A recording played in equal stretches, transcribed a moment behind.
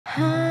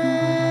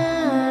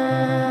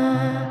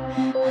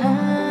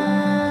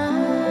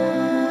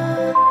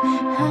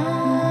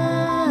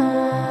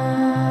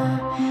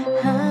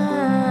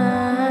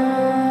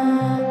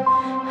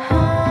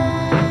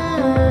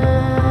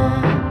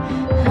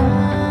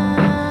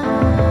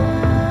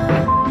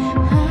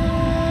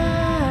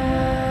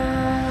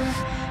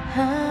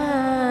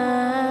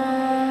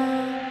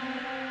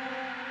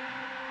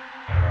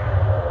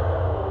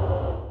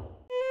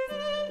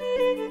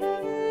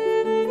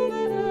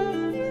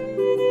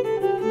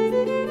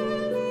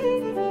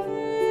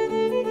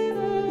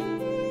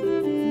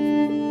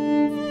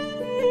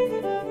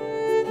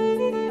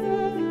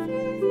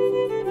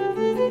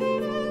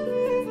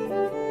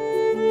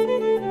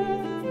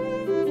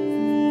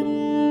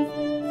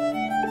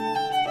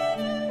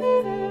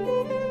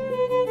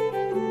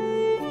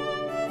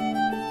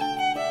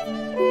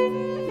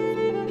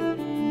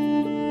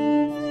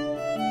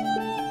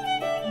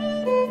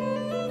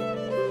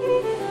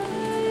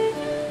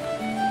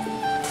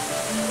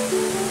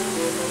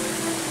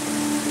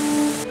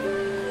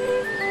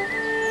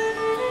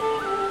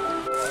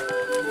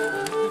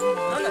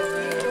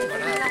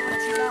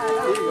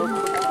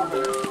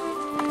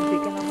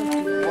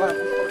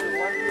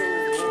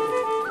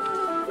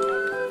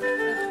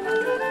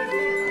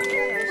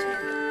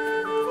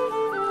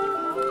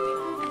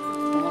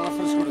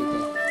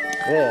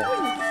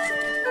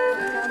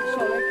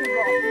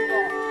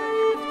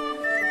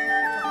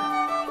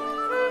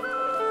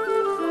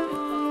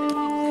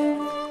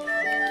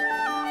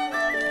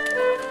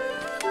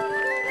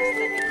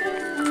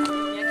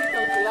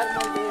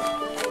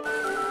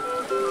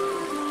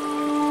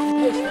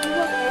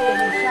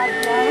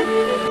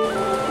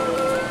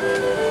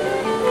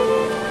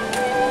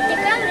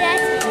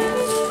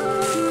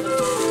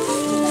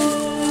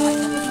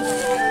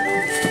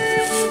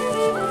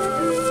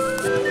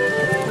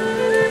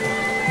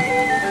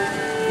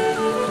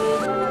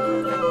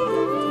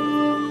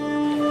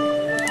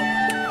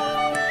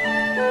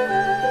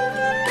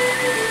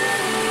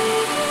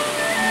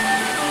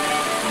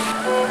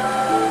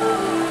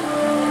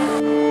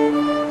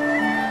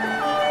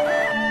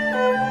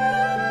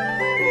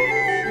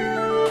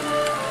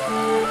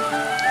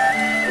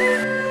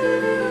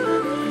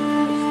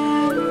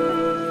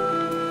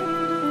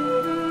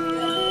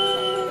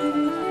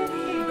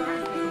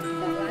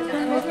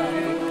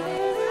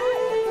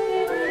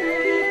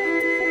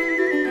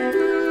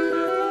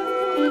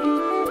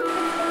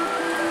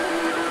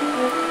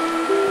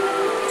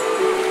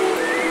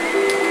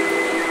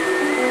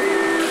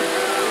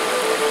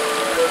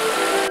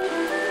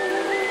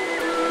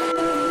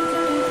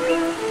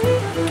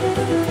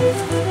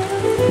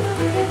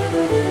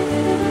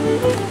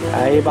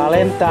Ahí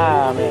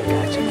Valenta, me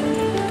cacho.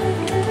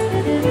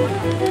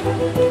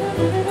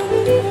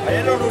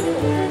 Ahí lo ruto.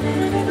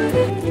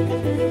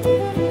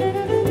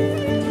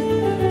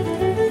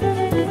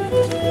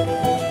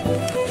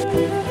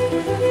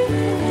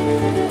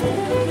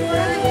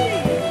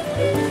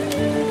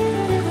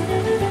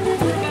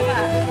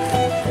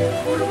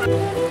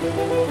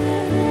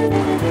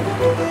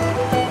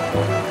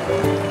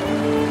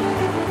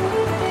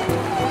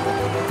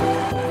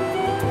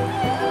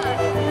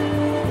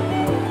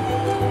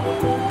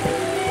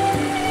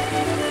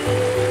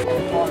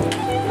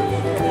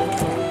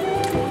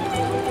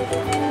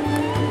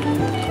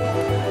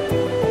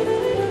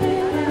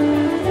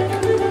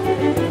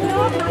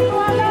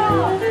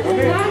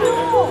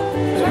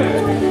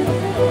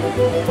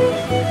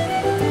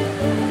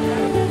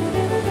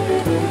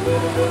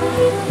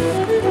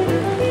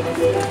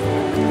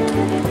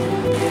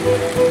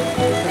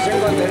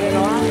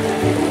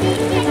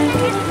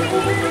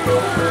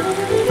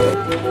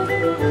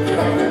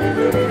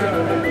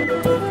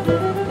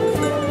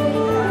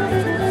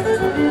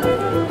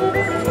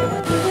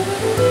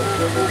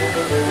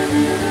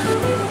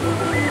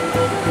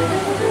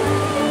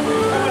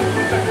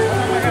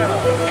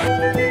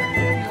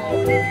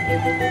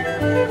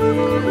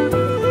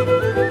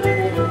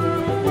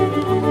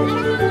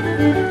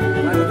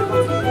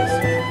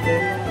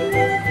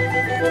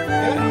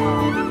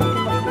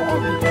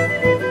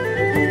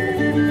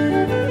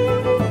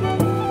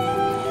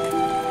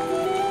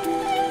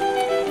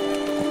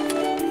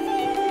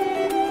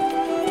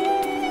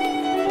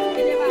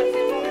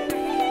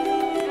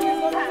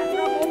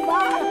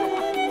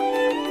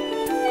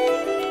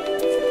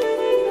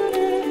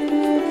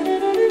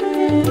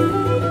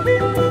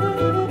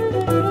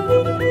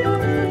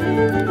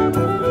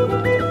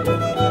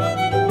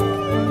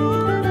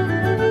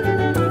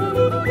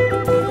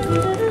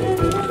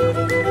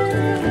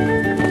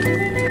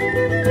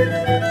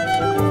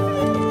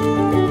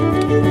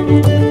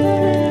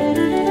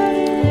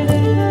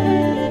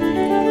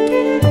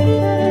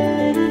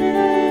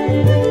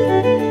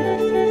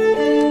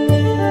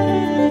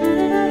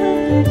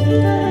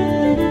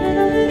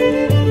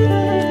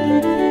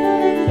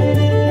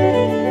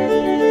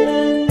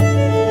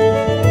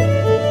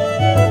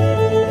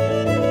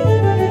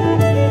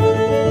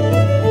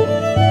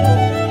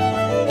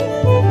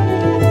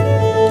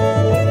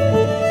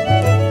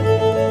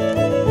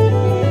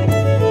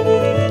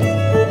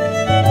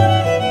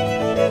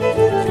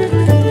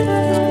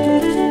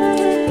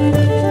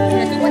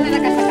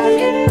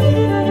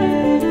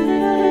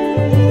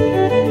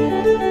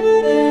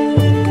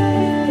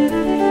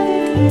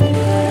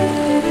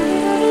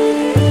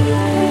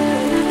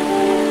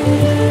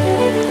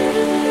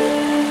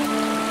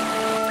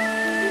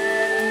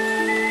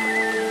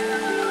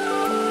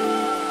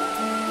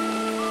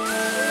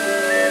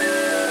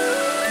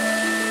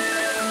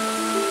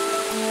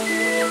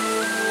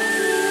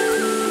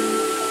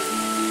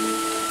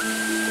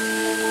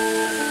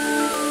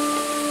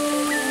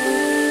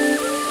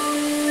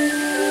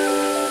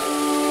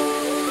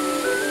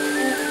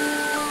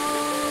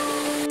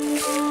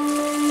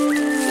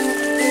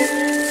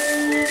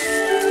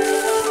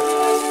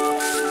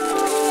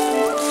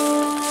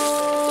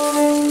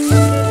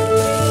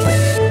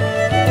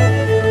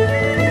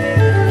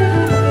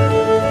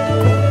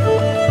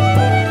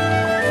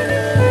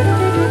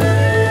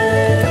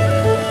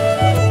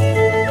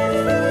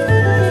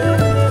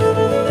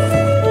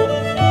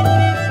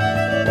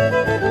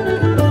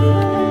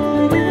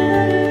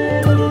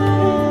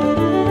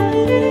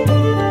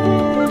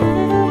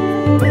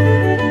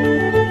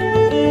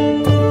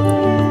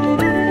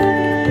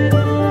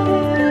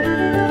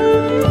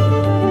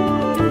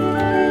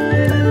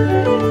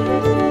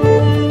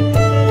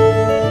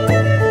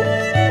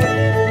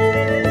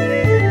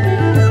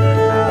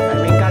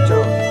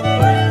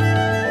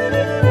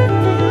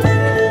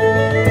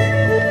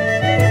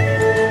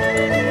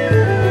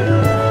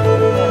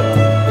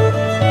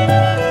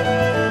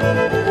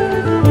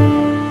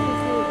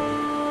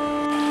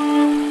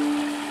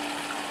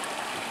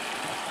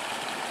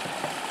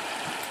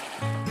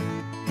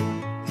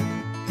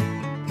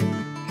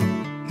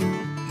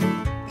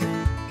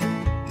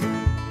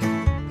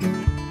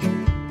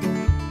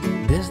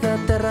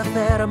 terra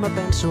ferma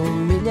penso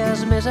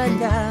milles més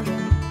enllà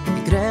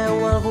i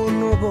creu algun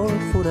núvol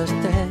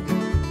foraster.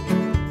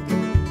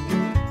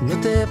 No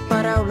té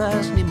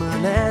paraules ni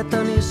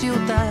maleta ni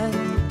ciutat,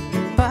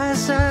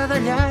 passa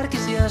de llarg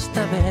i s'hi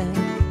està bé.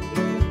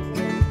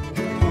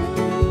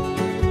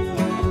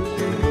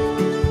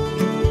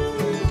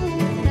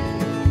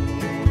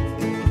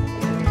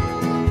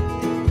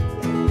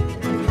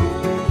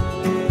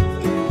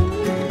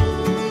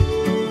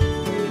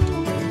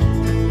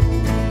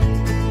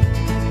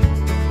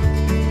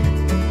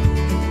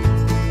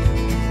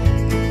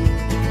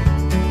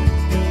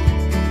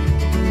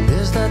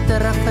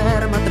 Terra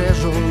ferma,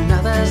 tres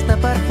onades de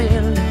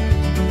perfil,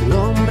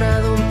 l'ombra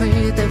d'un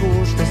pi té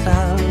gust de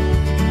sal.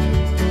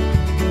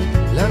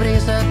 La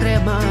brisa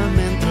crema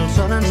mentre el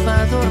sol ens fa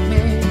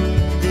dormir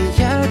i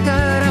hi ha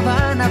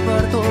caravana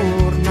per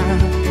tornar.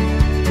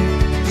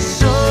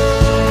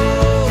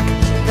 Soc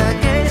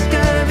d'aquells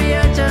que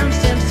viatgen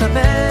sense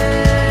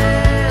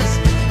pes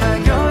a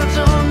llocs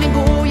on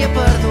ningú hi ha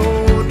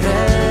perdut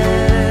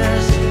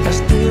res,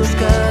 estius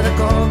cada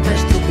cop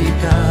més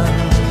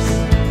tropicals,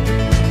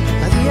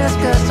 dies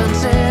que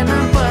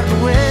s'encenen per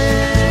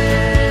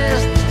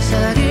l'oest,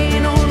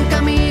 seguint un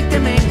camí que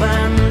m'he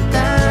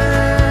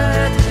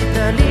inventat,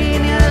 de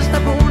línies de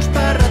punts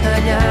per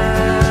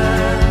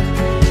retallar,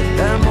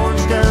 de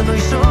mons que no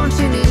hi són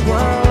si ningú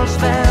els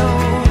veu.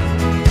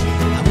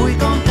 Avui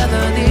com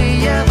cada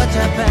dia vaig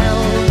a peu.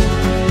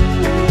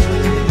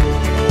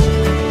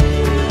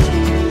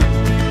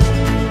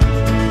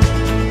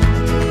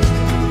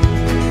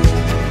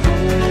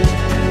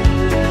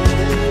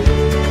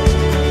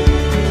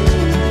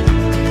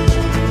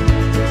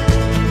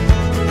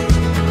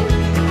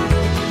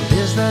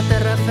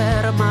 Terra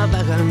ferma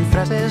vaguen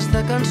frases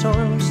de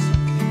cançons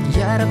i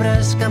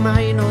arbres que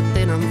mai no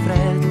tenen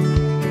fred.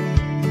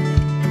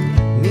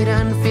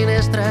 Miren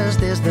finestres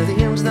des de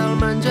dins del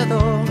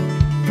menjador,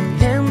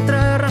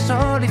 entre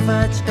ressol i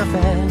faig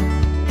cafè.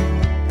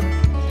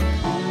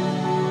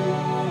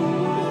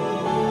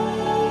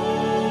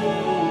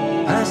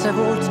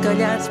 Asseguts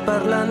callats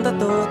parlant de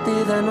tot i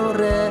de no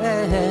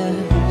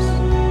res.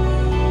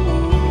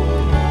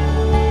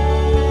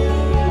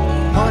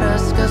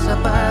 Hores que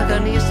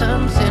s'apaguen i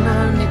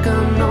s'encenen i que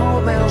no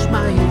veus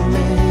mai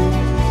més.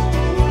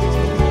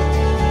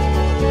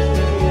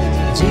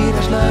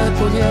 Gires la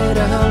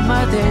cullera al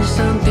mateix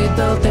sentit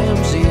del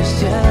temps i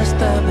si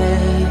està bé.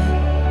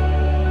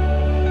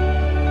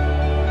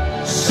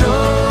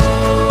 Soc